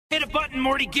button,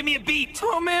 Morty. Give me a beat.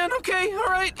 Oh man, okay,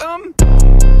 alright,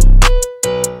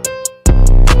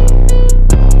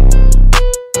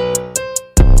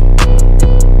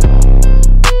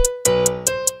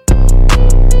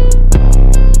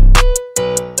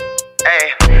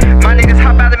 My niggas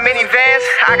hop out of minivans,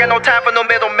 I got no time for no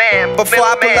middleman. Before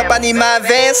I pull up, I need my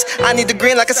advance. I need the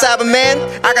green like a Cyberman.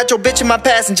 I got your bitch in my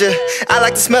passenger. I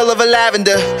like the smell of a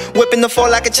lavender. Whipping the floor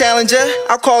like a challenger.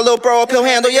 I'll call Lil Bro up, he'll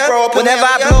handle ya. Whenever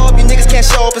I blow up, you niggas can't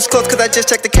show up as close, cause I just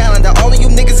checked the calendar. All of you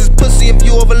niggas is pussy. If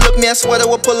you overlook me, I swear that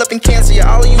we'll pull up and cancel ya.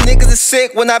 All of you niggas is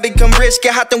sick. When I become rich,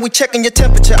 get hot, then we checking your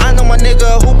temperature. I know my nigga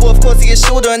a hooper, of course he a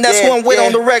shooter, and that's who I'm with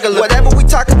on the regular. Whatever we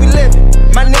talkin', we livin'.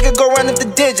 My nigga go run up the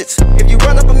digits. If you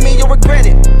run up on me, you'll regret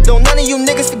it. Don't none of you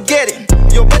niggas forget it.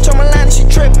 Your bitch on my line and she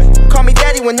trippin'. Call me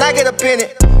daddy when I get up in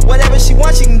it. Whatever she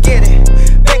wants, she can get it.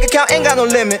 Bank account ain't got no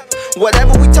limit.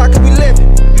 Whatever we talkin', we livin'.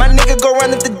 My nigga go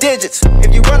run up the digits.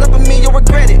 If you run up on me, you'll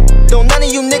regret it. Don't none of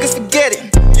you niggas forget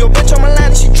it. Your bitch on my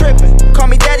line and she trippin'. Call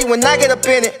me daddy when I get up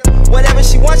in it. Whatever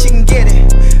she wants, she can get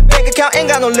it. Bank account ain't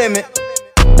got no limit.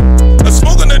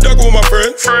 Smoking the dark with my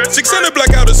friends. 600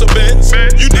 blackout is a Benz.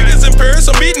 You niggas in Paris,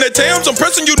 I'm eating at Tams. I'm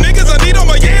pressing you niggas, I need all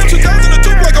my yams.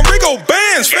 2002 like I'm Rico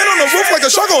Bands. Fan on the roof like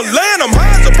a shark on land. I'm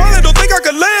high as a pilot, don't think I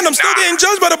can land. I'm still getting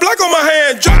judged by the block on my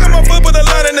hand. Drunk on my foot with a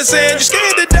line in the sand. You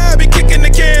scared to die, be kicking the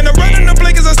can. I'm running the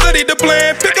play cause I studied the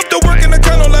plan. Pick up the work in the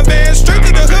car on la van. Straight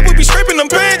to the hood, we be scraping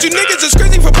them pans. You niggas is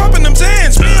crazy for popping them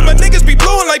sands. Me and my niggas be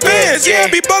blowing like bands. Yeah,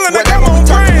 I be ballin', I got my own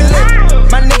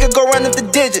brand. My nigga go run up the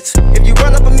digits. If you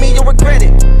run up on me, you'll regret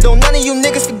it. Don't none of you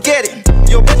niggas forget it.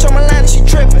 Your bitch on my line and she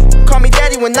trippin'. Call me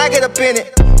daddy when I get up in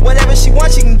it. Whatever she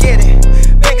wants, she can get it.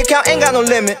 Bank account ain't got no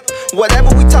limit.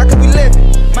 Whatever we talkin', we livin'.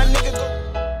 My nigga go.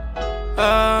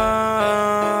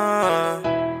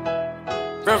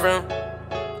 vroom.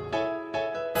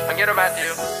 I get about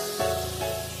you.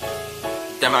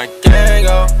 Get my gang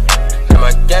up. Get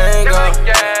my gang up.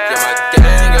 Get my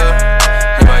gang up.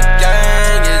 Get my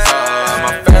gang is up.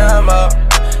 My fam up.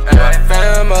 Get my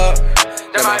fam up.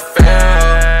 Get my fam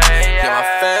up. Get my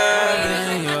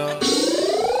family up.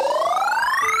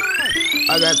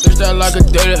 I got three stars like a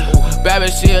data. Bad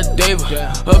bitch, she a diva.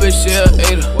 Her bitch, she a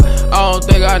eater. I don't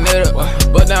think I need it,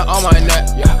 but now on my neck.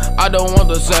 I don't want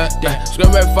the set.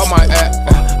 Screaming for my act.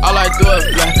 All I do is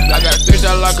black. I got three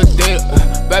stars like a data.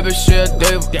 Bad bitch, she a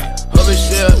diva. Her bitch,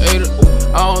 she a eater.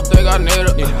 I don't think I need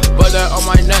it, but that on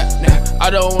my neck. I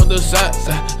don't want the set.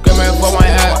 Screaming for my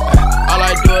act. All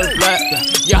I do is black.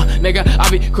 Yeah, nigga, I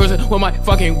be cruising with my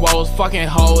fucking woes, fucking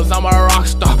hoes. I'm a rock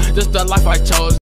star. This the life I chose.